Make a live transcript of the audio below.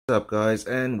What's up guys,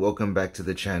 and welcome back to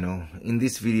the channel. In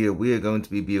this video we are going to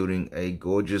be building a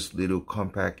gorgeous little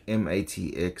compact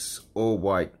matx all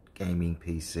white gaming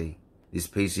PC. This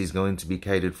PC is going to be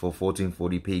catered for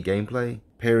 1440p gameplay,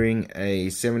 pairing a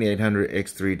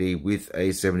 7800X3D with a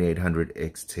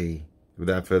 7800XT.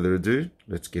 Without further ado,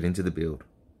 let's get into the build.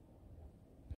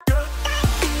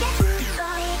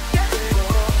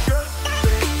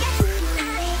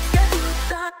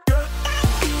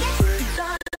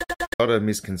 A lot of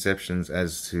misconceptions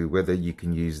as to whether you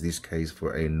can use this case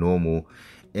for a normal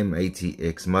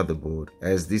matx motherboard,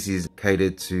 as this is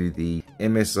catered to the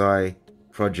MSI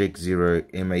Project Zero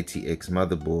matx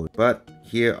motherboard. But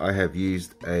here I have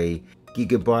used a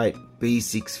gigabyte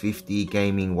b650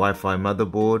 gaming Wi-Fi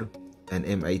motherboard,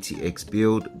 an matx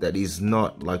build that is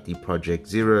not like the Project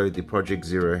Zero. The Project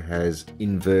Zero has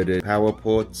inverted power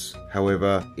ports.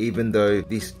 However, even though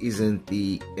this isn't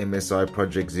the MSI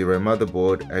Project Zero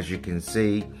motherboard, as you can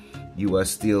see, you are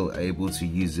still able to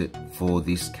use it for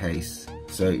this case.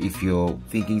 So if you're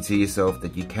thinking to yourself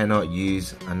that you cannot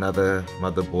use another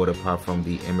motherboard apart from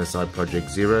the MSI Project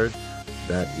Zero,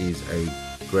 that is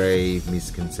a grave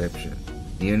misconception.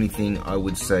 The only thing I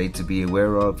would say to be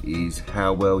aware of is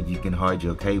how well you can hide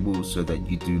your cables so that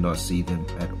you do not see them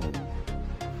at all.